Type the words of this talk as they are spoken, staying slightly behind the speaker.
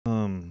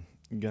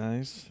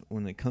Guys,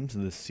 when it comes to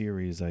this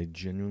series, I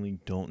genuinely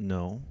don't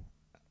know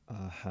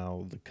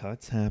how the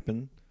cuts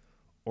happen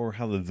or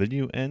how the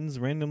video ends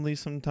randomly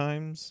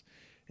sometimes,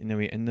 and then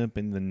we end up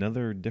in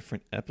another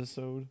different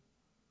episode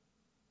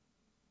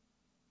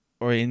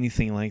or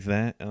anything like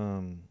that.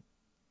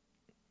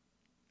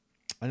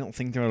 I don't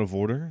think they're out of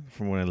order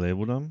from what I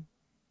labeled them.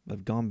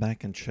 I've gone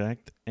back and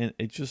checked, and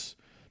it just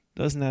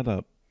doesn't add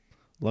up.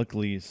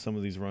 Luckily, some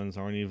of these runs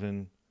aren't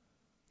even,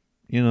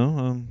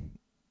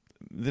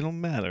 they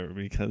don't matter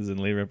because in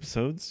later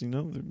episodes,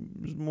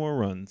 there's more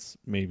runs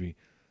maybe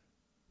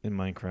in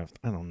Minecraft.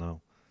 I don't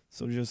know.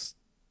 So just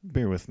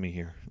bear with me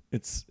here.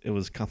 It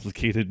was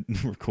complicated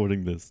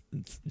recording this.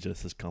 It's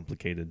just as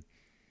complicated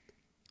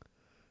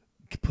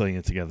putting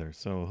it together.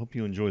 So I hope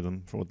you enjoy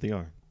them for what they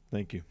are.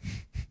 Thank you.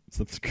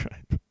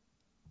 Subscribe.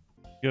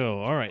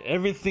 Go. All right.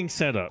 Everything's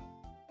set up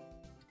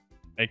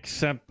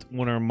except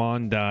when our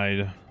Mon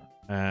died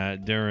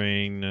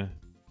during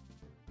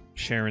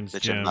Sharon's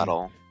gym.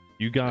 Metal.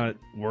 You got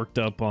worked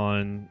up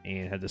on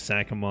and had to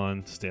sack him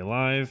on to stay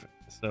alive.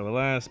 So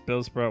alas,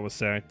 Bellsprout was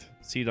sacked.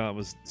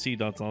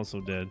 C-Dot's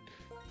also dead.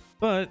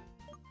 But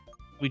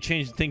we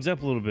changed things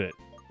up a little bit.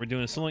 We're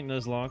doing a Soul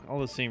Nuzlocke, all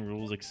the same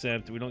rules,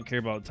 except we don't care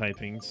about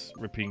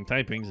repeating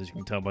typings, as you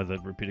can tell by the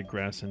repeated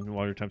grass and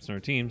water types in our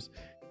teams.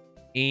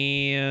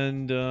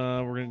 And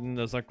we're going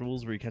to Nuzlocke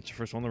rules where you catch the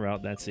first one on the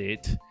route, that's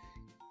it.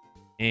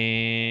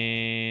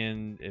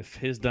 And if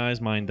his dies,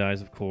 mine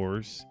dies, of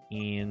course.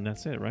 And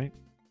that's it, right?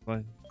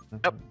 But,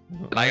 yep.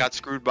 And I got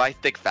screwed by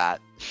Thick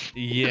Fat.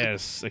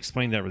 Yes,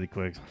 explain that really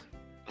quick.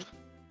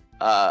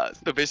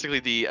 So basically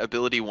the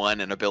ability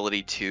 1 and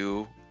ability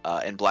 2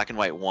 in Black and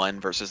White 1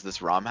 versus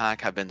this ROM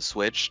hack have been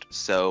switched.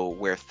 So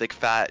where Thick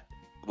Fat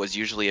was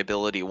usually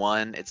ability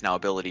 1, it's now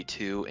ability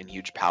 2, and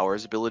Huge Power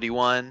is ability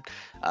 1.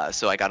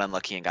 So I got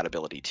unlucky and got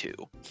ability 2.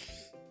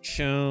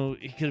 So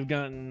he could have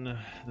gotten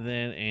that,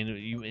 and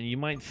you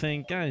might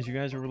think, guys, you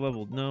guys are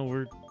leveled. No,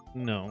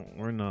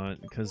 we're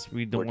not, because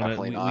we don't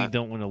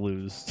want to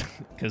lose,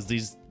 because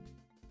these.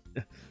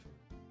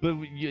 But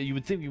you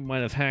would think we might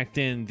have hacked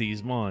in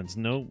these mons.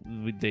 No,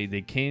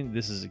 they came.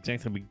 This is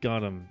exactly how we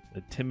got them.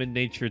 A timid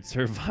natured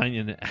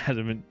Servine and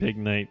Adamant Big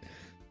Knight.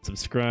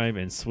 Subscribe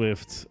and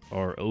Swift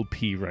are OP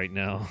right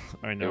now.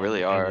 I know they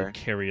really are. Will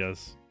carry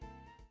us.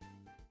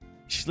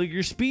 Look,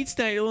 your speed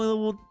stat, you're only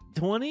level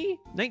 20,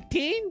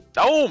 19.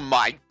 Oh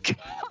my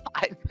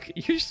god!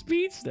 Your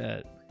speed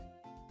stat.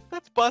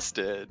 That's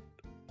busted.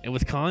 And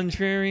with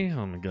Contrary,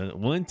 oh my god!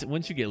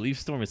 Once you get Leaf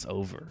Storm, it's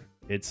over.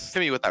 It's hit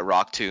me with that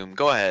Rock Tomb.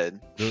 Go ahead.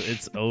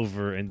 It's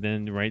over, and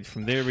then right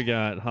from there we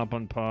got Hop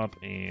on Pop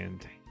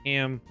and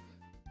Ham,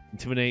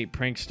 Intimidate,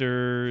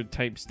 Prankster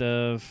type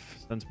stuff,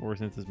 Stun Spore,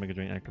 Synthesis, Mega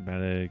Drain,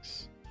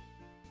 Acrobatics.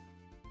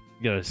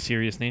 You got a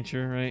Serious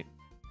Nature, right?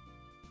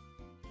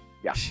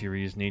 Yeah.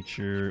 Serious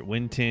Nature,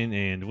 Winton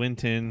and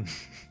Winton.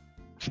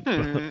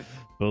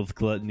 Both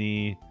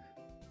Gluttony.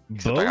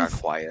 Except I got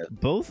quiet.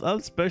 Both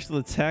of special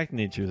attack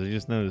natures. I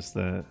just noticed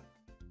that.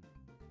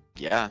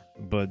 Yeah.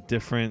 But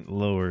different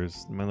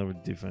lowers. My lower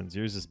defense.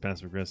 Yours is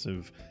passive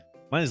aggressive.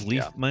 Mine is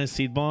leaf. Mine is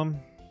Seed Bomb.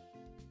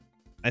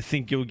 I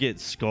think you'll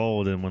get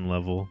Scald in one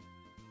level.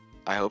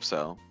 I hope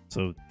so.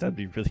 So that'd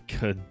be really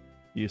good.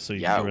 You can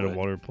get rid of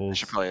Water Pulse. I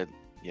should probably.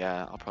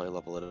 Yeah, I'll probably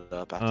level it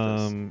up after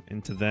this.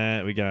 Into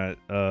that we got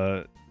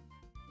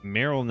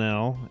Meryl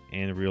now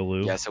and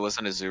Riolu. Yes, it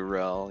wasn't a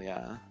Zurel.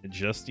 Yeah. It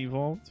just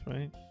evolved,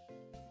 right?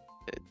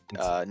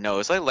 No,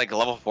 it's like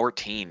level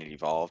 14 it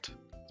evolved.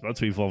 It's about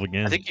to evolve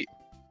again. I think.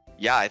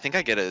 Yeah, I think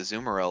I get a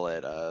Zoomeril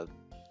at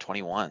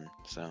 21.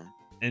 So.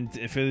 And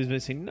if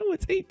anybody's saying no,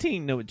 it's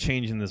 18. No, it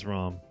changed in this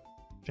ROM.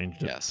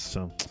 Changed it. Yes.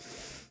 So.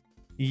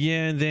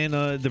 Yeah, and then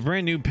the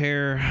brand new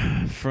pair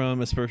from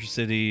Aspertia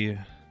City.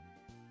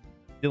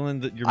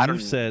 Dylan, your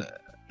moveset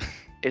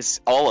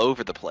is all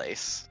over the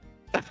place.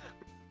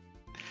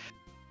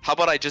 How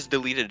about I just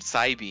deleted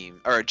Psybeam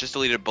or just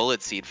deleted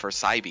Bullet Seed for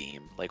Psybeam?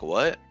 Like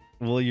what?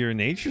 Well, your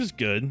nature's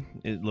good.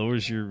 It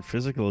lowers your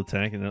physical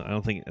attack, and I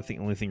think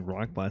only thing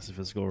Rock Blast is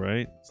physical,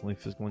 right? It's the only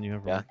physical one you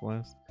have. Rock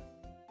Blast.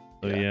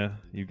 So yeah,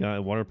 you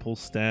got Water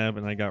Pulse Stab,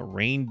 and I got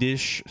Rain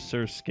Dish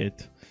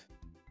Surskit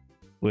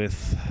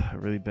with a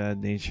really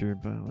bad nature,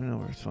 but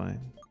whatever, it's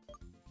fine.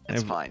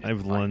 It's fine. I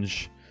have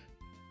Lunge,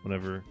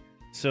 whatever.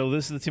 So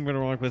this is the team we're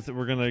gonna rock with.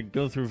 We're gonna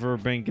go through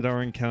Verbank, get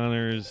our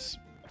encounters.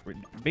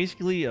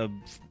 Basically, a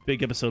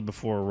big episode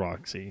before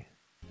Roxy.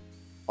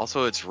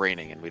 Also, it's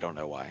raining, and we don't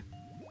know why.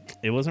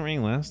 It wasn't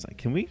raining last time.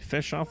 Can we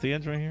fish off the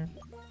edge right here?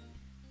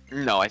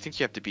 No, I think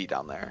you have to be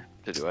down there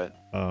to do it.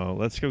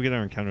 Let's go get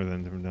our encounter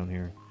then from down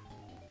here.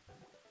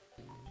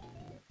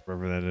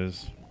 Wherever that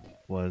is.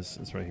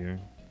 It's right here.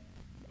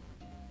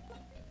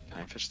 Can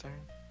I fish there?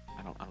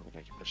 I don't think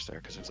I can fish there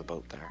because there's a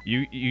boat there.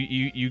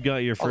 You got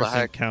your first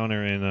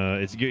encounter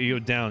and you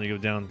go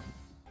down.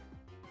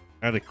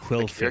 I had a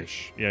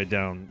quillfish. Yeah,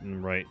 down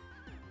and right.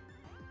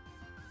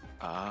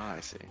 Ah, I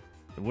see.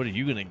 What are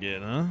you gonna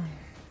get, huh?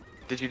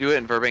 Did you do it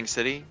in Burbank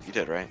City? You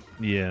did, right?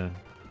 Yeah.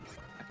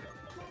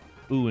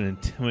 Ooh, an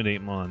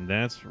Intimidate Mon.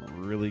 That's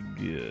really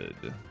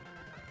good.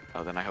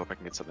 Oh, then I hope I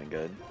can get something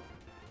good.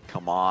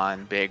 Come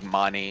on, big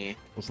money.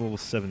 What's level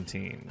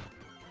 17?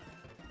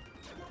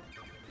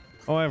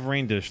 Oh, I have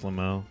Rain Dish,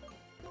 Lamo.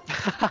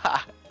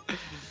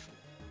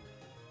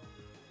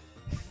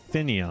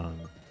 Finneon.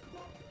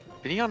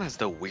 Finneon has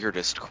the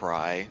weirdest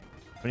cry.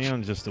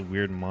 Finneon's just a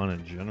weird mon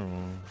in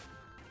general.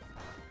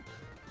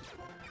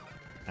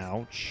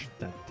 Ouch.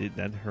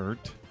 That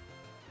hurt.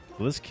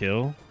 Will this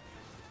kill?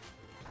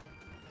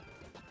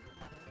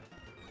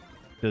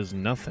 Does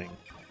nothing.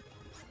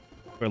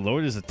 Or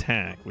lowered his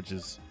attack, which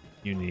is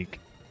unique.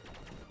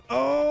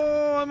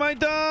 Oh, I might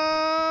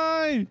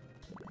die!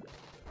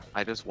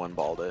 I just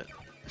one-balled it.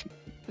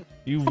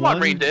 You Come on,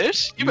 Rain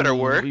Dish. You better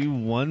work. You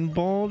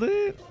one-balled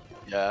it?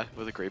 Yeah,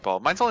 with a great ball.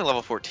 Mine's only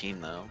level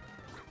 14, though.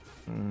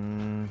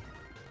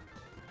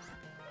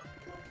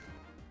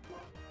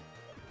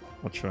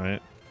 I'll try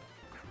it.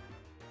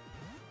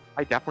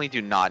 I definitely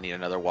do not need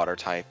another water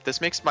type.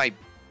 This makes my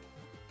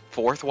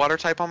 4th water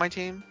type on my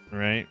team.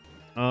 Right.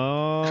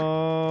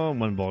 Oh,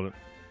 one-balled it.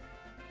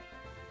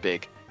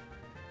 Big.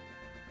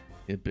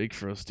 Yeah, big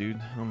for us,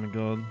 dude. Oh my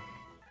god.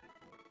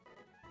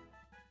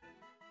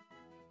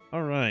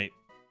 Alright.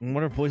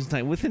 Water poison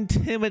type with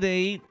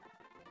Intimidate.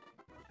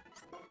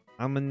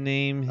 I'm gonna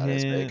name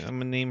him. I'm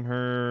gonna name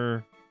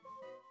her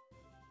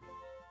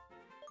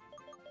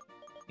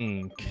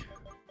Ink.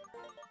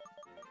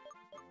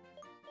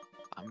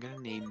 I'm gonna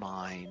name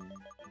mine.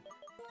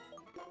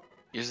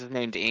 Yours is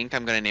named Ink.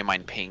 I'm gonna name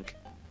mine Pink.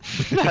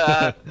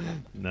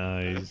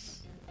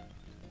 Nice.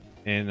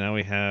 And now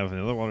we have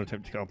another water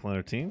type to compliment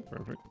our team.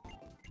 Perfect.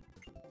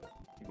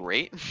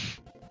 Great.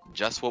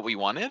 Just what we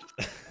wanted.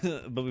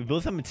 But we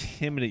both have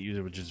Intimidate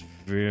user, which is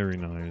very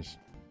nice.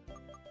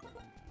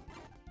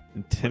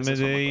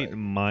 Intimidate,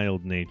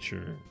 mild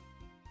nature.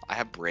 I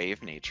have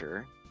Brave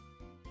Nature.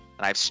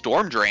 And I have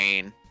Storm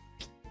Drain.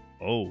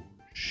 Oh,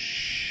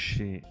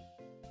 shit.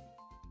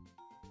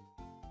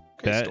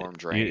 Okay, Storm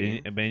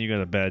Drain. Man, you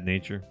got a bad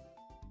nature.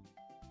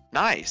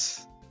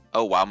 Nice.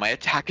 Oh, wow, my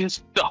attack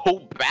is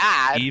so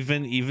bad.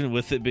 Even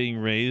with it being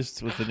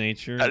raised with the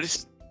nature. That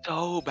is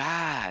so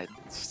bad.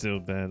 It's still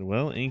bad.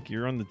 Well, Ink,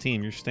 you're on the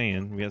team. You're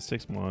staying. We got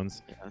 6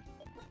 mons. Yeah.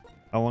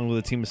 How long will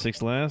the team of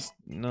 6 last?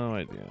 No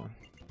idea.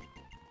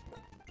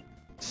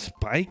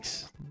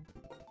 Spikes?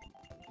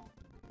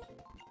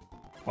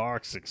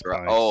 Toxic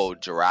spikes. Oh,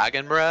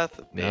 Dragon Breath?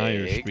 Big. Now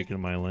you're speaking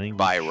my language.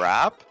 By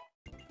Rap?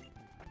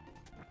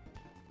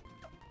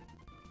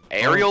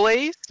 Aerial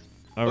Ace?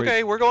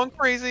 Okay, we're going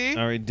crazy.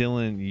 All right,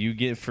 Dylan, you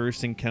get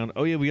first encounter.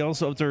 Oh yeah, we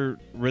also upped our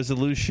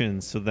resolution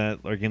so that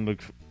our game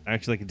looks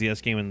actually like a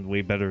DS game and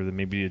way better than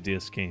maybe a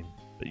DS game.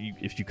 But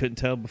if you couldn't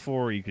tell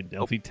before, you could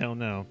definitely tell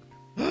now.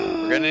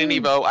 We're getting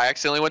an Evo. I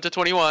accidentally went to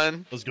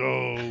 21. Let's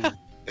go.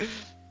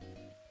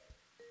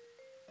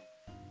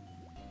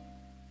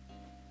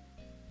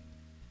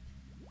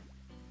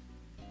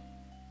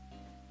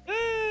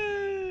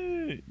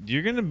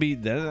 You're gonna be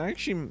that.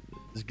 Actually,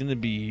 is gonna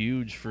be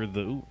huge for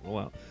the. Ooh,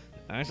 wow.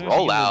 Actually,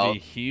 gonna be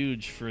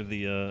huge for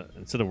the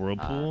instead of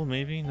Whirlpool,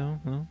 maybe. No.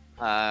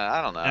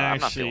 I don't know.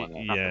 Actually,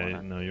 I'm not feeling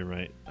it. No, you're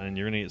right. And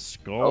you're gonna get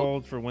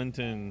Scald for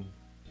Winton.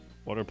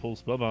 Water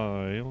Pulse, bye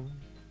bye.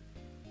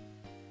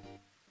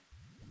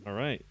 All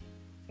right,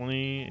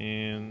 20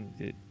 and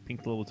get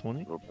Pink level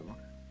 20.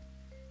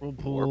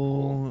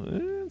 Whirlpool.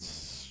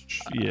 It's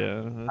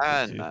yeah.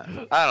 I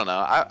don't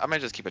know. I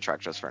might just keep a track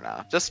just for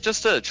now. Just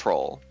to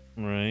troll.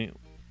 Right.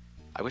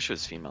 I wish it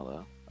was female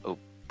though. Oh,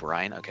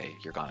 Brian. Okay,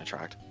 you're gone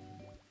attract.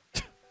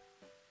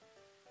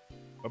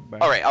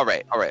 All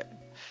right.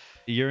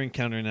 Your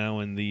encounter now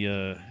in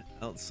the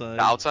outside.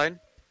 The outside.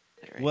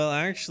 Well,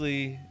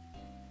 actually,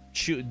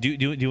 do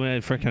you want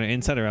it for counter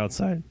inside or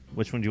outside?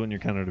 Which one do you want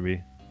your counter to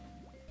be?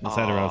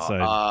 Inside or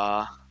outside?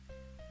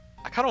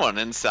 I kind of want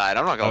inside.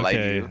 I'm not gonna lie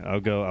to you. I'll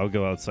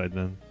go outside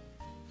then.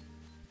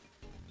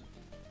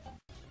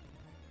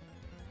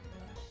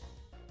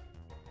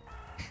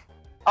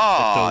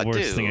 Oh,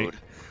 dude.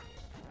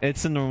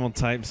 It's a normal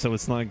type, so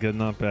it's not good,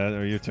 not bad.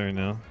 Or your turn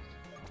now.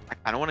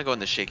 I don't want to go in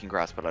the shaking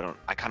grass, but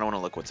I kind of want to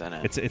look what's in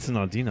it. It's an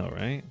Audino,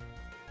 right?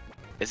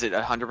 Is it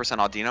 100%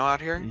 Audino out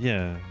here?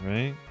 Yeah,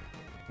 right.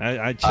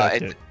 I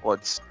checked it. Well,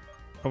 it's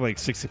probably like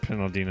 60%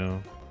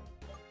 Audino.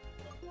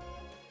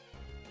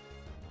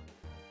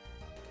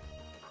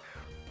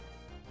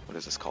 What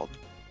is this called?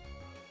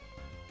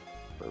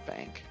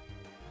 Burbank.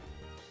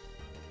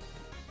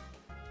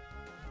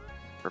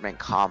 Burbank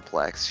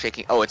Complex.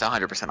 Shaking. Oh, it's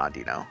 100%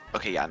 Audino.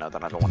 Okay, yeah, no,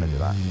 then I don't want to do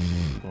that.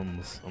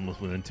 Almost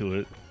went into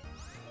it.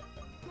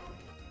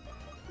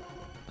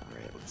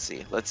 Alright,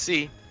 let's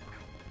see.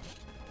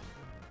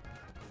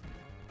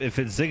 If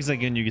it's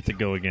zigzagging, you get to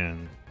go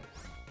again.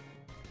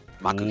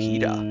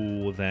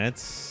 Makuhita. Oh,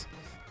 that's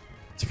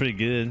pretty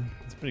good.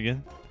 It's pretty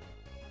good.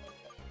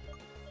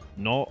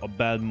 Not a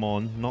bad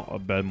mon. Not a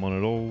bad mon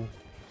at all.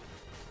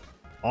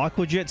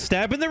 Aqua Jet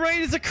stab in the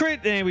rain is a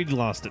crit, and we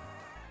lost it.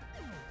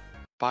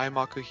 Bye,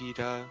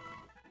 Makuhita.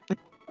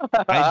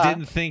 I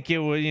didn't think it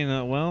would,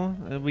 well,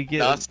 we get...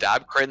 No,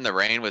 stab crit in the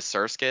rain with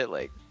Surskit,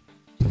 like...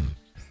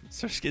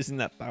 Surskit isn't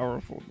that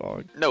powerful,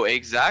 dog. No,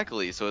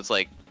 exactly. So it's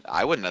like,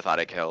 I wouldn't have thought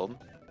it killed.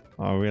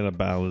 Oh, we gotta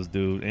battle this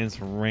dude. And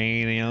it's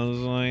raining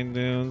outside,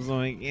 dude.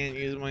 So I can't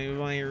use my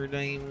fire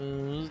type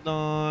moves,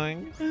 dog.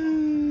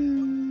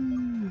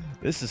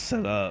 This is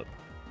set up.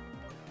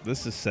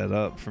 This is set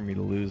up for me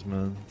to lose,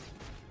 man.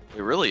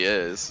 It really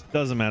is.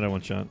 Doesn't matter one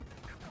shot.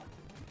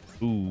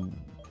 Ooh.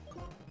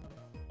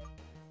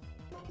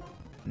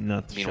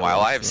 Not the Meanwhile,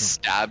 shot, I have so.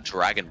 stabbed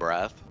Dragon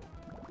Breath.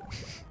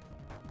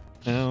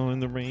 Now in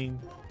the rain.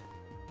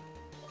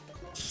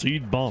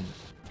 Seed bomb.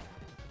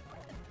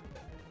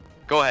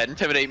 Go ahead,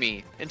 intimidate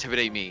me.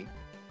 Intimidate me.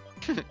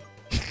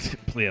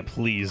 Yeah,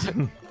 please.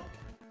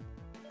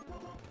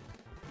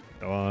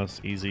 Loss,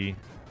 easy.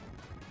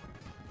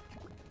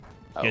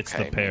 Gets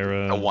the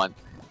para. A one.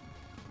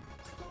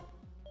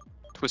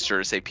 Twister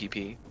to say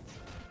PP.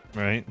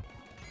 Right.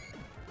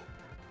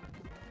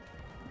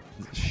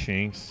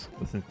 Shanks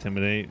with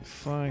intimidate.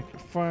 Fuck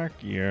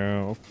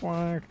you.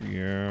 Fuck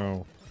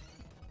you.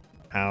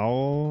 Ow.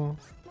 Oh,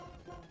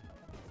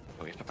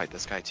 we have to fight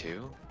this guy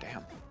too?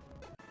 Damn.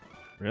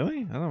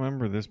 Really? I don't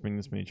remember this being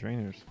this many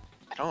trainers.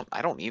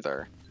 I don't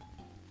either.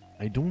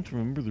 I don't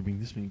remember there being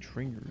this many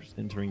trainers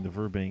entering the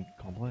Verbank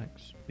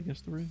complex. I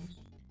guess there is.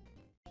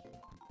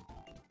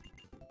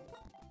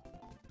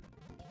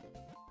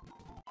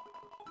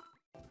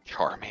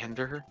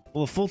 Charmander?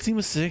 Well, a full team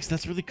of 6.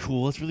 That's really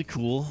cool. That's really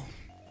cool.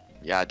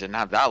 Yeah, I didn't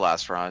have that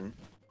last run.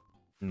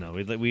 No,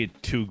 we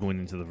had 2 going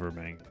into the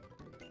Verbank.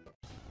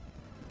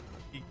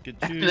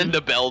 And then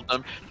the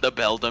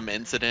Beldum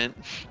incident.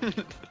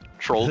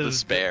 Troll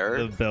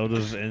despair. The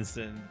Beldum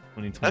incident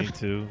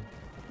 2022.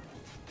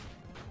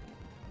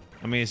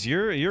 I mean, it's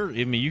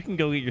I mean, you can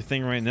go get your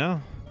thing right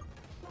now.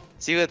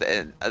 See, with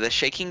the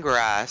Shaking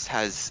Grass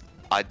has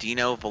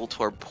Audino,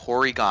 Voltorb,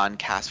 Porygon,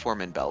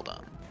 Castform, and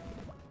Beldum.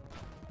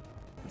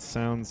 It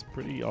sounds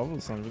pretty. All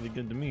those sound really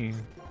good to me.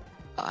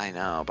 I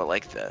know, but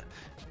like the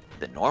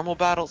normal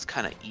battles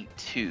kind of eat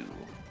too.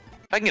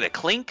 If I can get a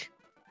Clink.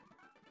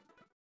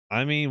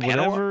 I mean,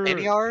 whatever.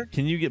 Panyard?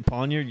 Can you get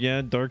Ponyard?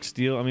 Yeah, Dark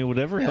Steel. I mean,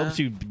 whatever helps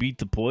you beat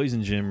the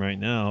Poison Gym right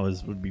now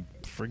would be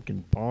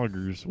freaking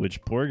poggers.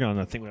 Which Porygon,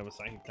 I think, would have a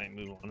Psychic type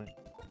move on it.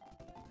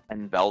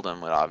 And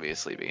Beldum would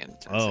obviously be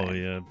insane. Oh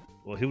yeah.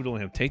 Well, he would only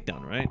have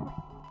takedown, right?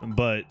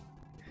 But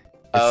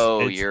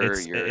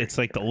it's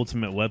like the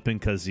ultimate weapon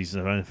because he's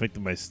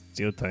unaffected by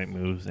Steel type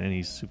moves and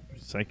he's super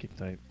Psychic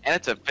type. And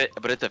it's a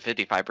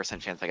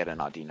 55% chance I get an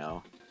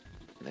Audino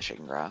in the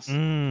Shaking Grass.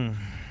 I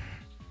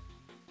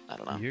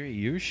don't know.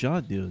 You're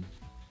shot, dude.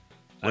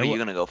 What are you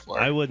gonna go for?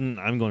 I wouldn't.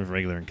 I'm going for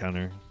regular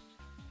encounter.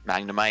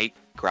 Magnemite,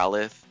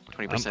 Growlithe,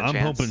 20% chance. I'm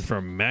hoping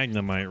for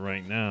Magnemite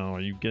right now.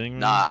 Are you kidding me?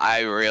 Nah,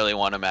 I really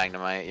want a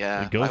Magnemite.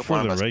 Yeah. Go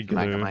for the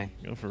regular.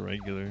 Go for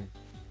regular.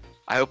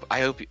 I hope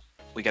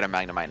we get a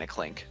Magnemite and a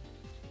Clink.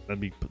 That'd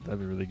be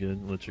really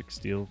good. Electric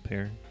Steel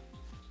pair.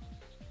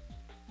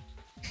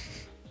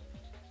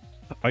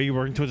 Are you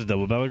working towards a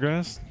double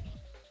Battlegrass?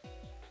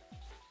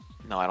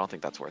 No, I don't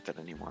think that's worth it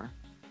anymore.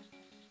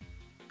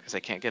 Because I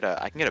can get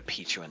a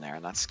Pichu in there,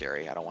 and that's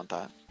scary. I don't want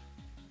that.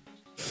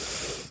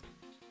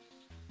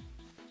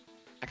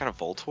 I got a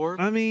Voltorb?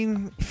 I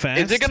mean, fast.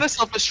 Is it gonna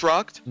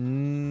self-destruct?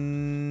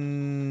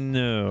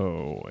 No,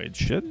 it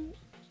shouldn't.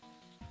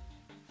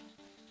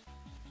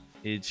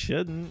 It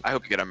shouldn't. I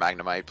hope you get a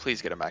Magnemite.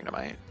 Please get a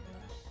Magnemite.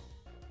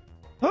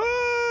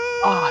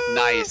 Ah,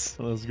 nice.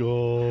 Let's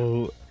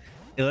go.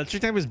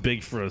 Electric type is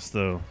big for us,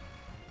 though.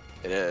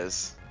 It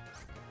is.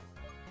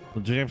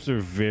 Electric types are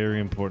very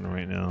important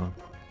right now.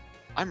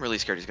 I'm really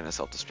scared he's gonna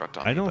self-destruct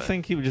on me. I don't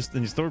think he would just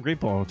throw a Great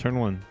Ball. Turn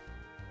 1.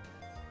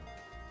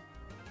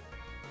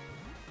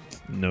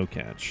 No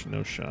catch.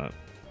 No shot.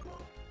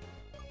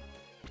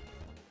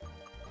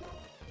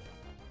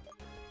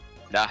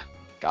 Nah,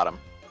 got him.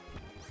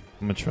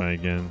 I'm gonna try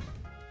again.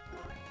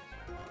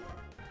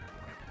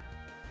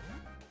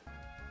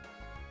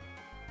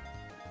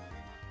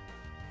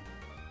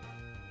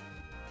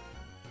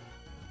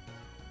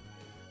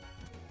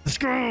 Let's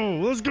go!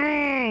 Let's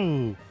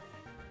go!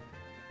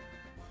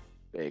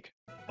 Big.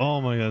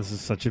 Oh my god, this is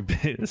such a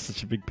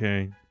big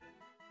pairing.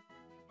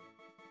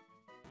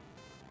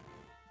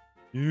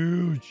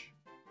 Huge.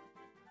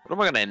 What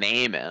am I gonna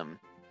name him?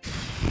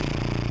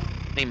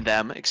 Name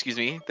them, excuse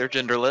me. They're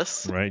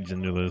genderless. Right,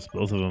 genderless.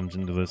 Both of them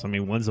genderless. I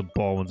mean, one's a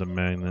ball, one's a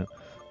magnet.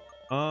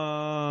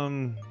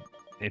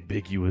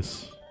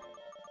 Ambiguous.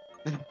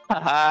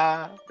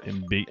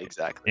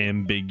 Exactly.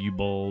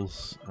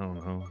 Ambiguballs. I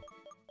don't know.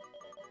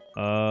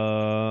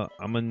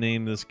 I'm gonna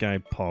name this guy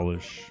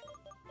Polish.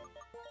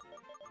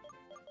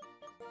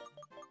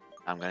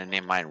 I'm gonna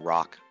name mine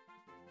Rock.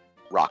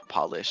 Rock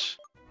Polish.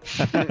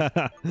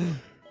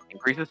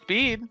 Increase the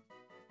speed.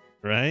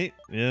 Right?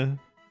 Yeah.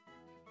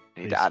 I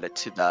need to add it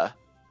to the.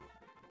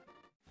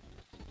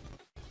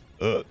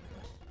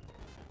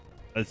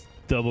 That's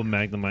double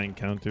Magnemite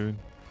encountered.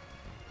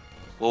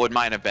 What would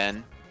mine have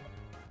been?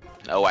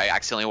 Oh, I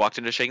accidentally walked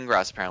into Shaking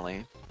Grass,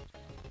 apparently.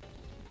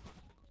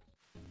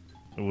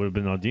 It would have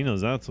been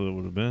Audino's. That's what it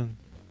would have been.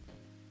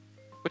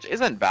 Which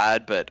isn't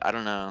bad, but I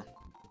don't know.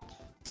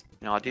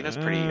 You know, Audino's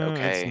pretty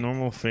okay. It's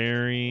normal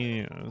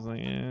fairy. I was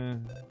like, yeah.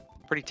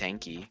 Pretty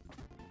tanky.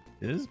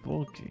 It is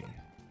bulky.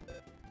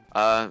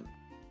 What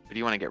do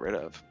you want to get rid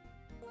of?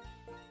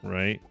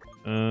 Right.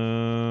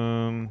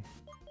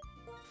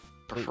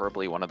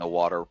 Preferably one of the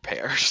water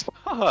pairs.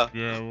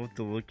 Yeah, we'll have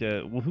to look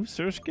at. Well, who's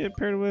Surskit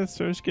paired with?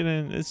 Surskit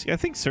and I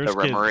think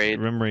Surskit.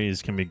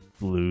 Remoraid can be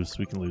loose.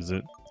 We can lose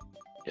it.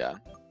 Yeah.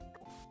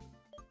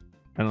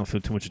 I don't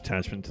feel too much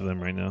attachment to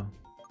them right now.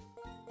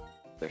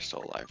 They're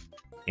still alive.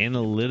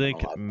 Analytic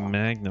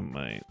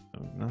Magnemite.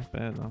 Oh, not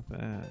bad, not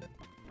bad.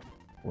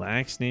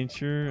 Lax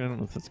nature. I don't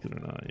know if that's good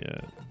or not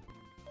yet.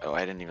 Oh,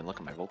 I didn't even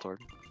look at my Voltorb.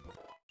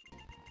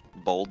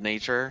 Bold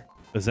nature.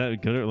 Is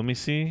that good? Let me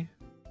see.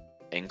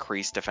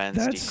 Increased defense,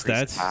 decreased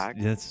attack.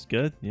 That's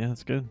good. Yeah,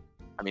 that's good.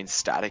 I mean,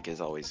 static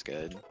is always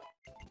good.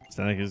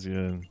 Static is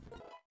good.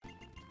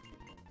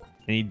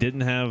 And he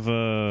didn't have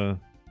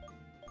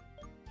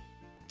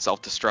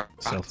self-destruct.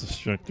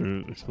 Self-destruct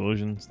or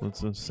explosions.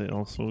 Let's say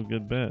also a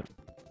good bet.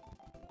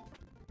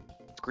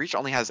 Screech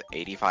only has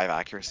 85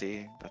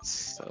 accuracy.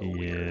 That's so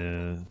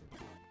weird.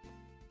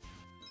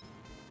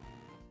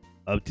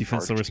 Up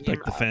defense, low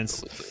respect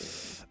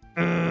defense.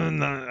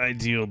 Not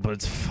ideal, but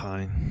it's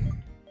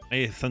fine. I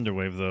hate Thunder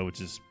Wave though,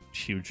 which is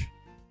huge.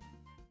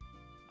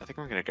 I think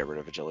I'm gonna get rid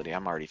of agility.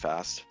 I'm already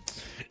fast.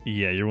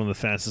 Yeah, you're one of the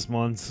fastest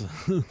ones.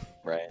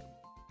 Right.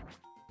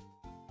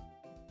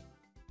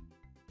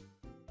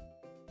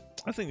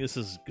 I think this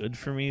is good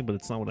for me, but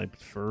it's not what I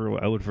prefer.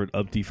 I would prefer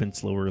up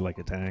defense, lower like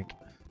attack,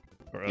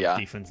 or up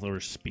defense, lower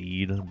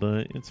speed.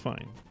 But it's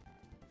fine.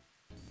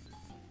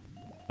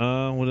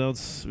 What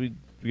else? We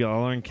got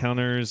all our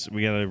encounters.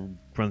 We gotta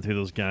run through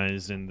those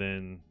guys, and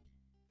then.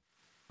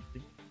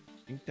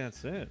 I think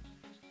that's it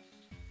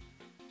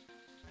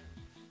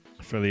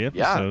for the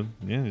episode.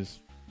 Yeah, just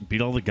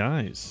beat all the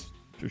guys.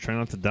 Try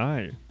not to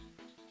die.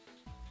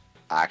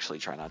 Actually,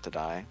 try not to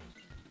die.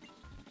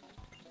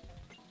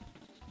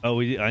 Oh,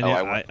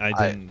 I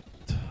didn't.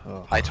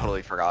 I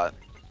totally forgot.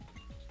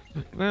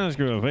 Let's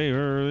go. Hey,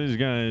 these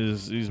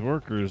guys, these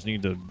workers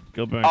need to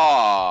go back.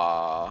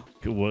 Aww.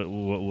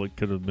 What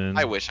could have been?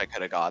 I wish I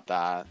could have got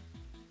that.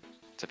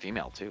 It's a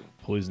female too.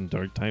 Poison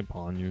dark type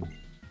on you.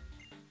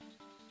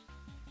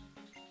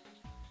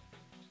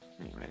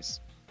 Anyways.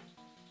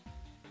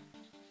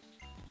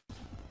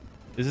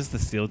 Is this the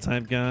steel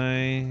type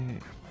guy?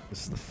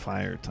 This is the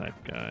fire type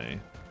guy.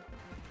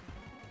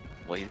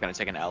 Well, he's gonna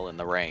take an L in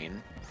the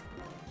rain.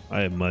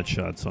 I have mud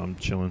shot, so I'm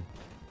chilling.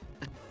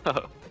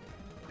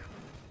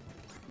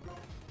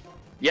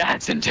 Yeah,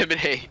 it's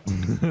intimidate.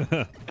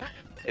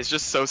 It's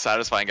just so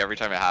satisfying every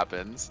time it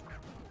happens.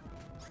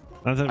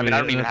 I mean,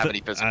 I don't even have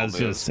any physical moves. I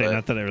was gonna say,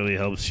 not that it really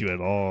helps you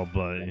at all,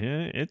 but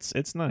yeah,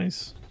 it's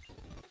nice.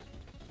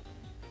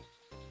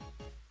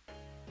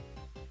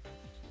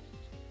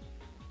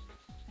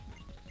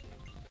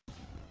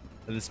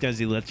 This guy's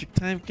the electric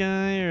type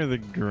guy or the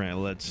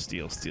ground? Let's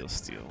steel.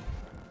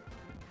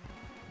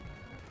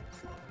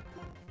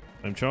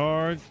 I'm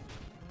charged.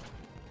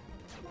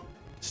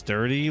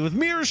 Sturdy with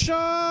mirror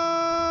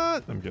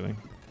shot. I'm kidding.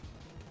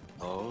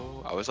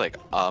 Oh, I was like,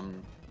 I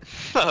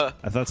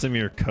thought some of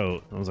your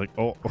coat. I was like,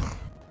 oh.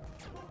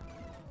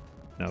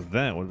 Now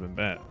that would have been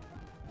bad.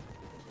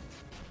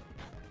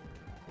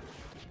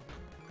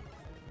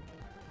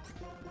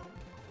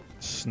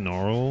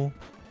 Snarl?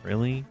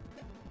 Really?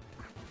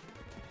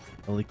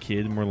 Only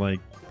kid, more like.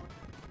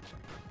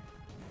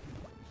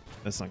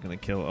 That's not gonna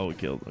kill. Oh, it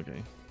killed.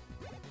 Okay.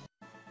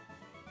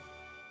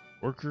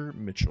 Worker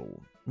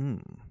Mitchell.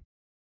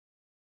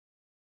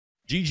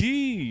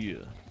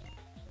 GG.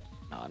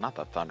 No, not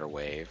the Thunder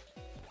Wave.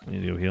 I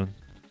need to go healing.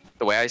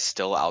 The way I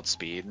still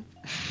outspeed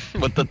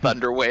with the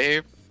Thunder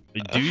Wave.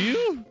 Do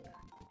you?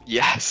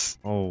 Yes.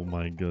 Oh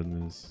my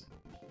goodness.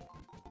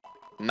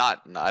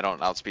 I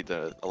don't outspeed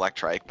the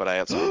Electrike, but I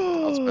outspeed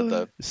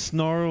the...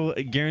 Snarl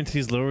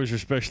guarantees lowers your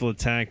special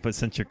attack, but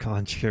since you're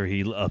contrary,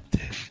 he upped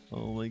it.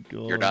 Oh my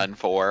god. You're done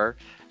for.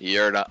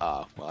 You're done.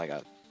 Well, I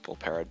got full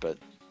parried, but...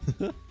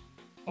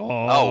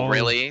 Oh,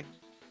 really?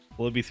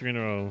 Will it be 3 in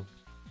a row?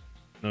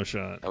 No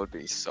shot. That would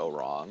be so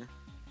wrong.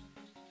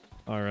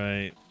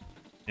 Alright.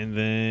 And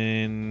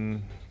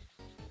then...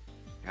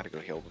 I gotta go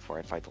heal before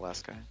I fight the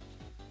last guy.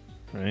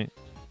 Right.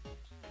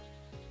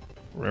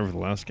 Wherever the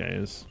last guy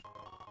is.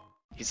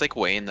 He's like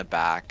way in the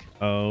back.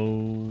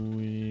 Oh,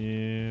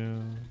 yeah.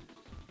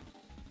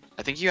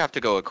 I think you have to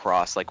go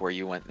across like where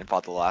you went and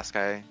fought the last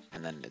guy,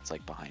 and then it's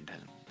like behind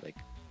him, like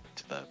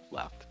to the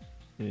left.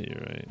 Yeah, you're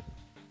right.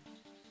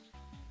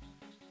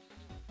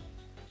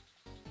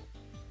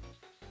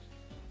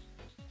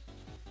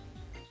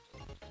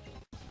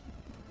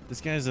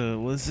 This guy's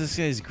what's this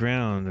guy's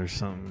ground or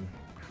something?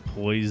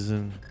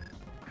 Poison.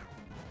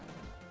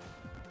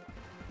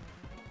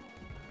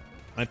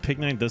 My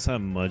Pignite does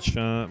have mud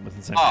shot, but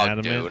since I'm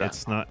adamant, dude.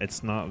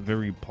 It's not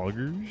very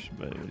poggers,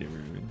 but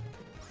whatever.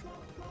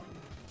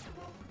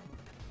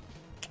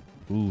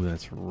 Ooh,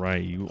 that's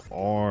right. You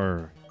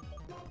are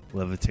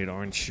levitate,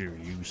 aren't you?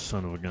 You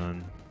son of a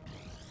gun.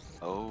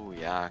 Oh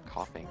yeah,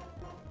 coughing.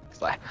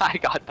 I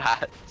got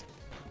that.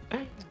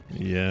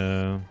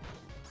 Yeah.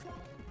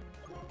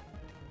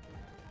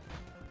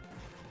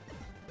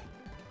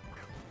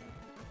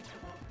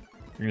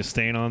 You're gonna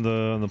stay on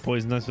the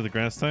poison nest with the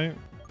grass type?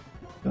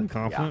 Feeling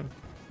confident? Yeah.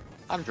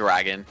 I'm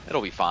dragon.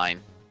 It'll be fine.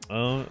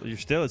 Oh,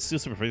 it's still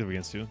super effective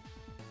against you.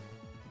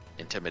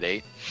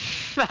 Intimidate.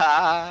 You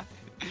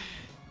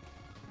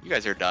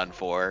guys are done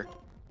for.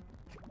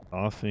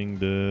 Offing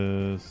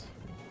this.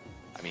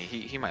 I mean,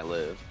 he might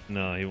live.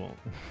 No, he won't.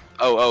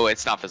 Oh,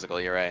 it's not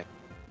physical. You're right.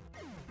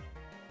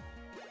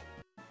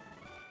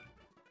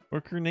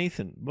 Worker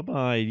Nathan. Bye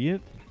bye,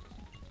 idiot.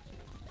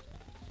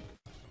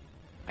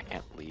 I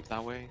can't leave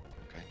that way.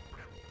 Okay.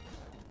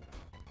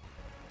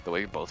 The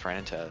way we both ran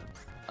into.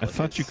 I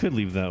thought you could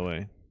leave that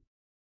way.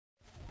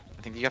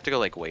 I think you have to go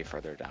like way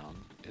further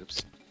down.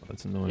 Oops. Oh,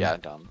 that's annoying. Yeah,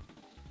 dumb.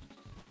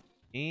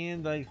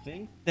 And I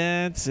think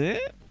that's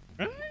it.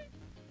 Right?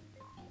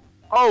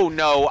 Oh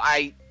no,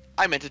 I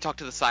meant to talk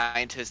to the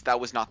scientist. That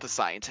was not the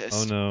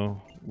scientist. Oh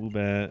no,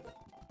 Woobat.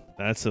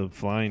 That's a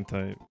flying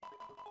type.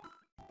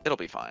 It'll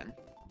be fine.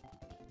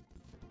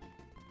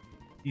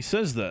 He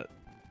says that,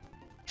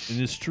 and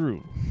it's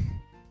true.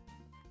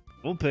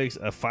 Vulpix,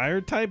 a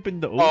fire type in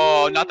the.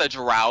 Oh, not the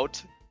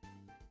drought.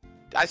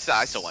 I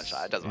still one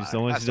shot. It doesn't matter.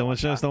 Still one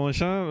shot.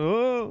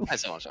 Oh. I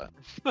still one shot.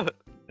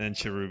 And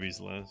Cherubi's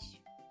last.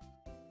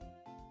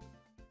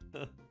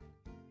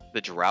 The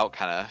drought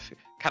kind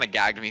of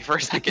gagged me for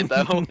a second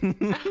though.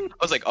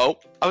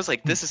 I was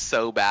like, this is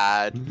so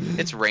bad.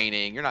 It's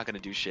raining. You're not gonna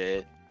do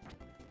shit.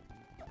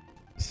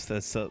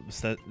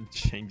 That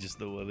changes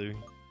the weather.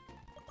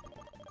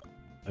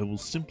 I will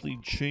simply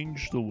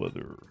change the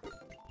weather.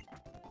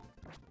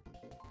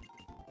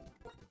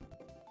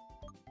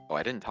 Oh,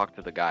 I didn't talk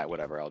to the guy.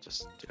 Whatever. I'll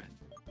just do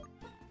it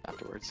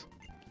afterwards.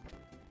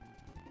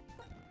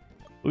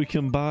 We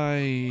can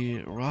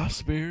buy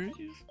raspberries.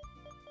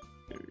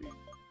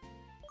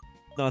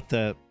 Not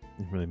that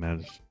it really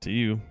matters to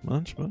you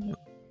much, but yeah.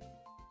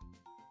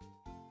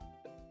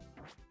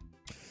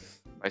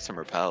 Buy some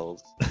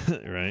repels.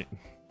 Right.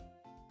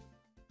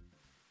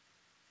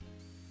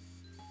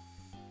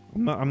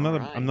 I'm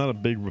not a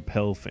big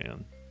repel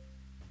fan.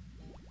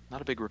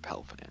 Not a big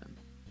repel fan.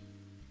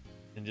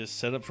 And just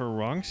set up for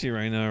Ronxy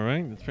right now,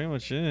 right? That's pretty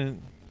much it.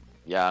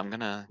 Yeah, I'm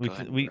gonna.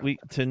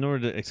 In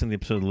order to extend the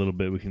episode a little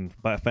bit, we can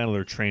battle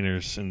our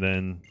trainers, and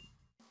then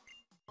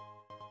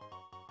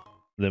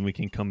we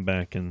can come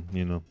back and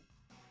Did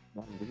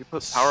you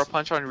put power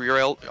punch on your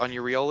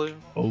Riolu?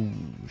 Oh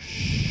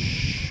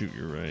shoot,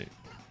 you're right.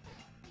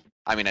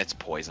 I mean, it's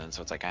poison,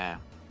 so it's like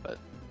but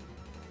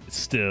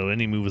still,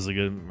 any move is a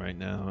good right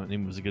now. Any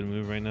move is a good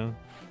move right now.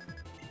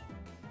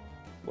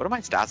 What are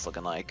my stats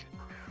looking like?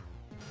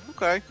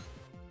 Okay.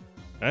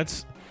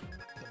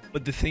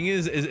 But the thing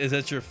is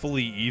that you're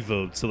fully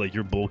evoed, so like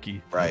you're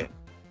bulky. Right.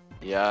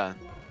 Yeah.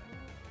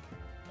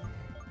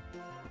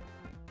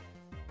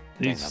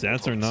 These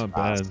stats are not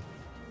bad.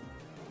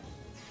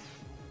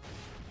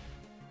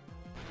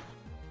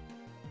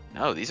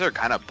 No, these are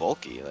kind of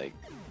bulky. Like,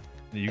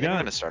 I'm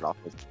gonna start off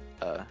with.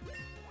 And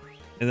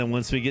then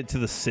once we get to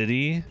the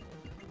city,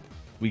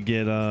 we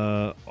get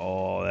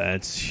oh,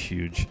 that's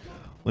huge.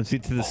 Once we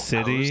get to the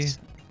city,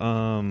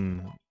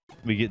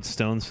 we get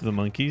stones for the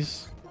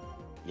monkeys.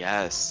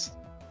 Yes.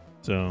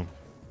 So.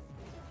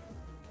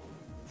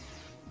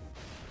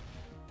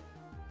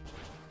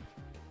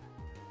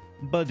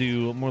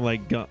 Badu, more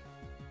like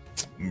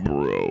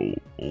bro,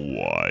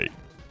 why?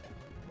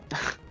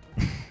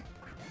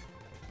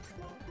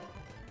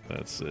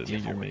 That's it.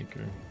 Need your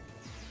maker.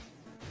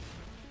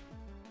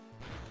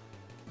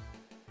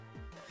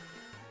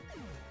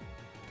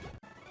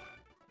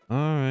 All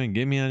right,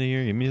 get me out of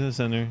here. Get me to the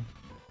center.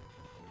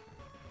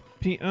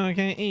 I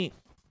can't eat.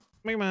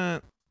 Come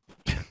on.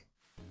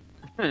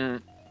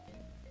 Dang,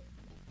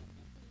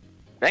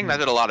 that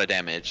did a lot of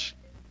damage.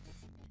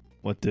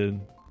 What did?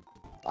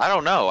 I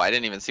don't know. I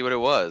didn't even see what it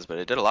was, but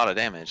it did a lot of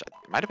damage.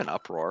 It might have been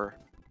Uproar.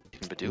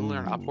 Can Badu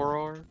learn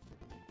Uproar?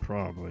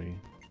 Probably.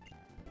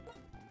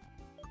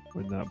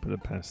 Would not put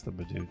it past the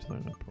Badu to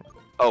learn Uproar.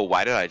 Oh,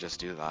 why did I just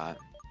do that?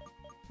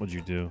 What'd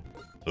you do?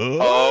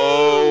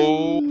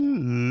 Oh!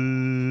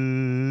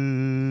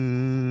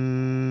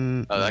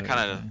 Oh, that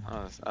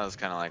was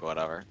kind of like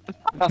whatever.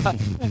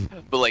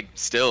 But like,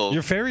 still.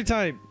 You're fairy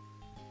type.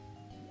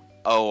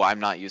 Oh, I'm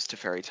not used to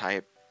fairy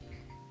type.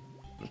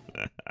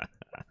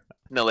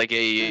 No, like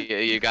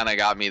you kind of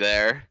got me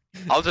there.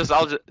 I'll just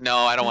no,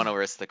 I don't want to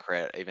risk the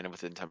crit even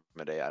with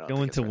intimidate. I don't.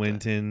 Going to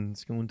Winton.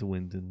 It's going to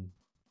Winton.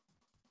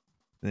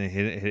 Then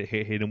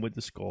hit him with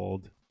the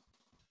Scald.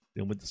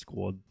 Hit him with the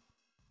Squad.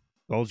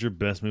 Scald's your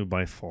best move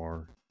by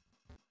far.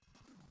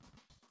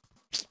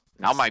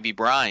 Now might be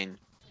Brine.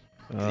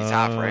 He's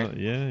half, right?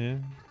 Yeah.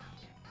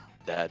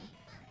 Dead.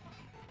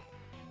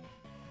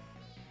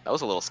 That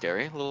was a little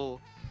scary. A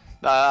little.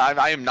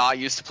 I am not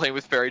used to playing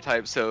with fairy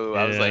type, so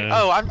I was like,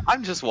 oh,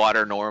 I'm just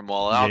water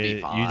normal. I'll be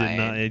fine. You did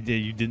not.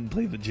 You didn't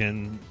play the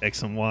Gen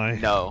X and Y.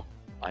 No,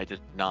 I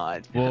did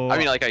not. Well, I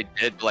mean, like I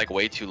did like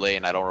way too late,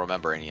 and I don't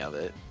remember any of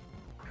it.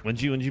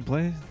 When'd you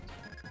play?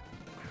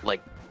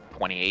 Like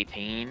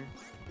 2018.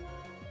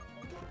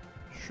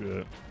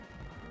 Shit.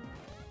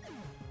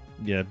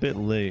 Yeah, a bit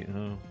late,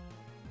 huh?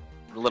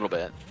 A little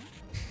bit.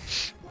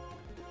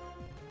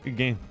 Good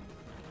game.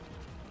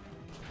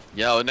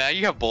 Yo, now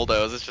you have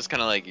bulldoze. It's just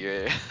kind of like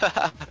yeah.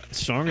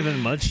 Stronger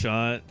than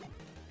Mudshot.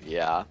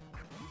 Yeah.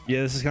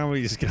 Yeah, this is kind of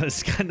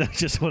it's kind of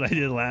just what I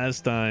did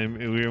last time.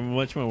 We were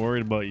much more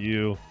worried about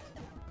you,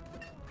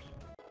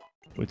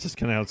 which is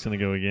kind of how it's gonna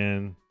go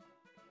again.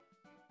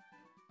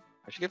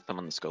 I should get them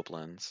on the scope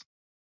lens,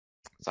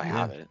 so I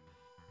have it.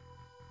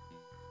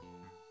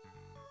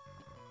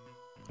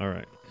 All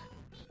right,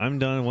 I'm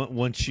done.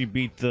 Once you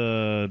beat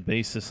the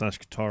bassist /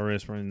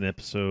 guitarist, we're in the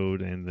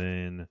episode, and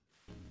then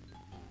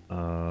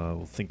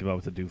we'll think about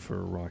what to do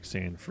for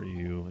Roxanne for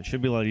you. It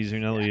should be a lot easier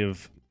now that we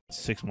have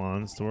 6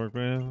 months to work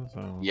with.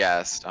 So.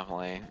 Yes,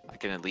 definitely. I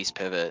can at least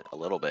pivot a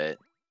little bit.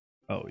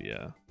 Oh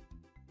yeah.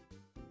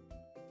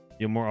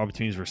 You have more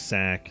opportunities for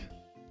sack.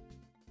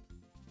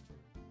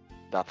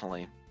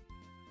 Definitely.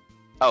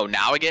 Oh,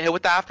 now I get hit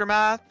with the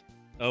aftermath?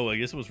 Oh, I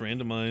guess it was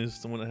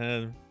randomized on what it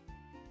had.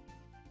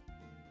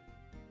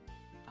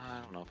 I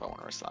don't know if I want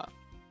to risk that.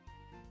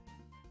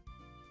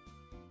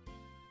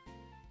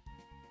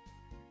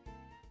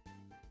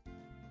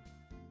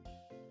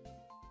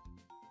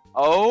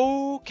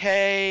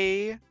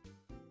 Okay.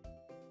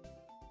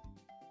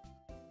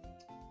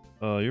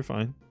 You're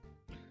fine.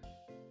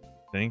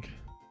 I think.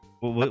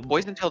 Well,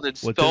 Poison Tail did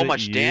so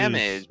much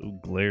damage. Ooh,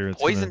 glare.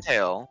 Poison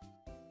Tail.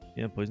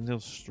 Yeah, Poison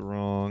Tail's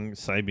strong.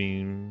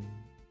 Psybeam.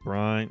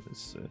 Brine.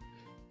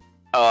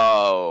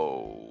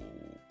 Oh,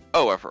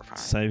 we're fine.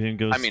 Psybeam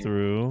goes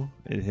through.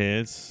 It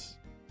hits.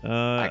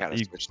 I gotta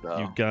switch though.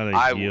 You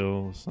gotta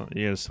heal.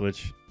 You gotta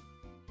switch.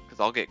 Cause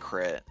I'll get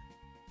crit.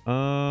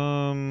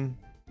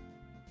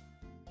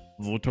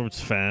 Voltorb's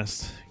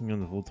fast. You can go on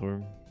the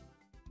Voltorb.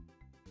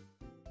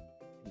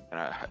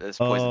 This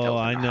Poison Tail's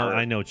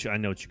I know what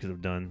you could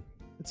have done.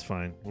 It's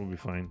fine. We'll be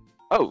fine.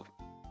 Oh.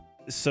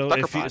 So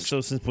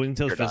since Poison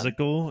Tail's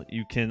physical,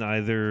 you can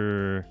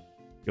either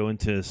go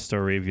into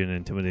Staravia and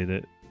intimidate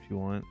it if you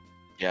want.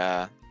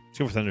 Yeah. Let's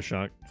go for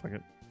Thundershock. Fuck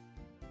it.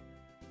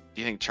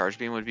 Do you think Charge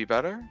Beam would be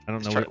better? I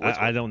don't know.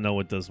 I don't know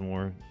what does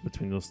more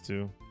between those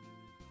two.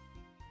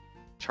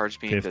 Charge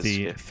Beam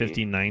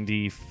 50,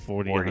 90,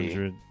 40,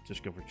 100.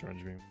 Just go for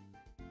Charge Beam.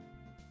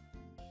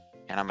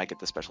 And I might get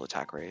the special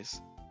attack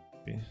raise.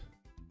 Okay.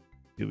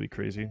 You'll be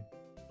crazy.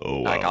 Oh,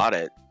 wow. I got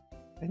it.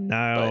 And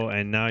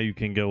now you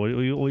can go. Well,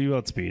 you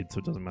outspeed, so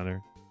it doesn't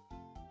matter.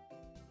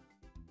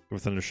 Go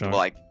for Thundershock.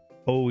 Well,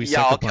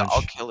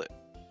 I'll kill it.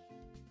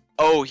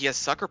 Oh, he has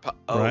Sucker Punch.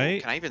 Oh,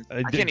 right? Can I even?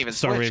 I can't even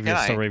switch, can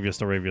I? Staravia.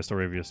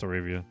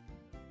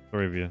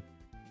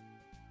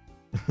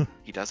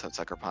 He does have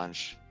Sucker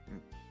Punch.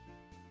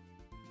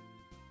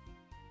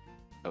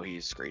 Oh,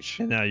 he's Screech.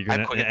 And now you're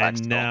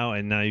gonna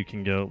now you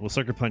can go. Well,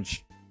 Sucker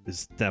Punch is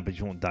stab, but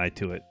you won't die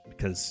to it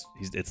because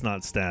it's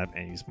not stab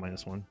and he's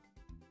 -1.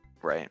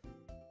 Right.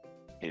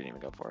 He didn't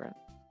even go for it.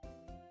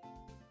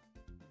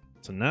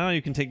 So now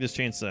you can take this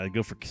chance to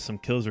go for some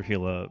kills or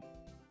heal up.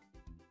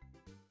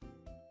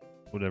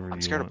 Whatever you want.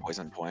 I'm scared of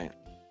Poison Point.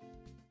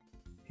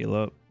 Heal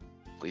up.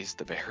 Please,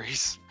 the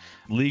berries.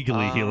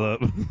 Legally heal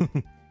up.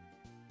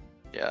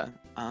 Yeah.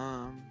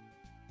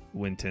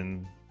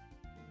 Winton.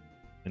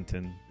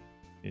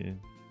 Yeah.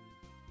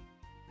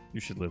 You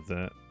should live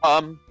that.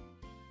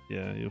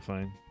 Yeah, you'll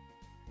find.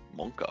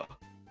 Monka.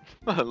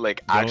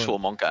 Like actual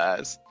Monka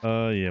ass.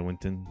 Yeah,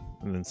 Winton.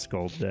 And then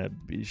Scald that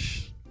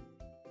bitch.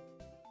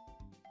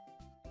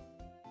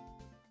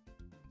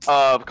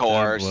 Of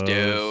course,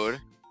 dude.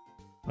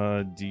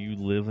 Do you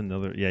live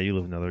another? Yeah, you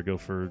live another. Go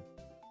for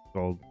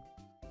Scald.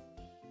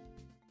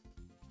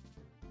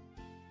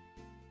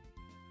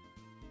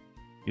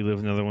 You live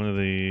another one of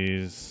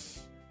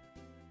these.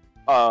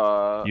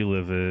 You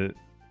live it.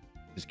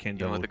 Just can't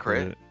double with the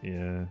crit.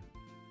 Yeah.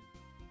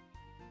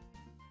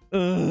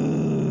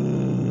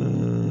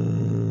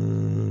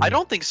 I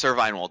don't think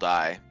Servine will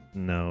die.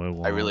 No, it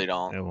won't. I really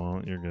don't. It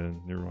won't. You're good.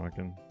 You're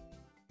rocking.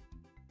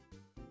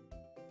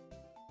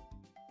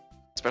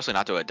 Especially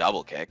not to a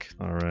double kick.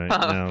 All right,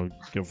 now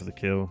go for the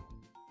kill.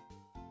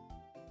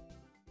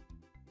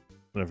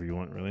 Whatever you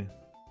want, really.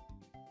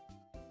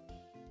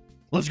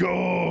 Let's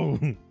go!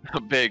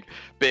 Big.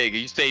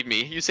 You saved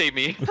me.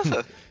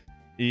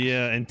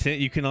 Yeah, and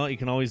you can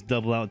always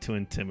double out to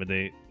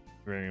intimidate.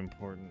 Very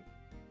important.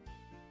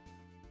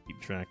 Keep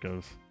track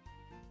of.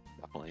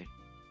 Definitely.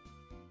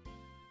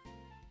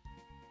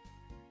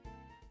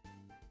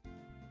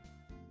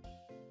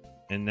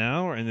 And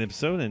now we're in the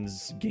episode and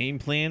game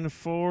plan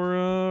for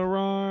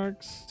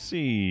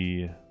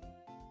Roxy.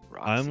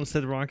 I almost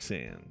said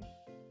Roxanne.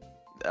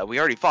 We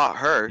already fought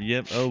her.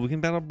 Yep. Oh, we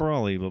can battle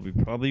Brawly, but we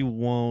probably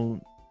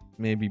won't.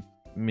 Maybe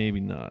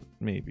not.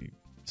 Maybe.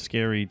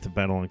 Scary to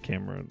battle on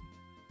camera.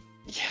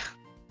 Yeah.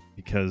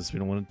 Because we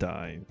don't want to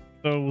die.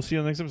 So we'll see you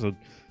on the next episode.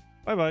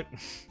 Bye-bye.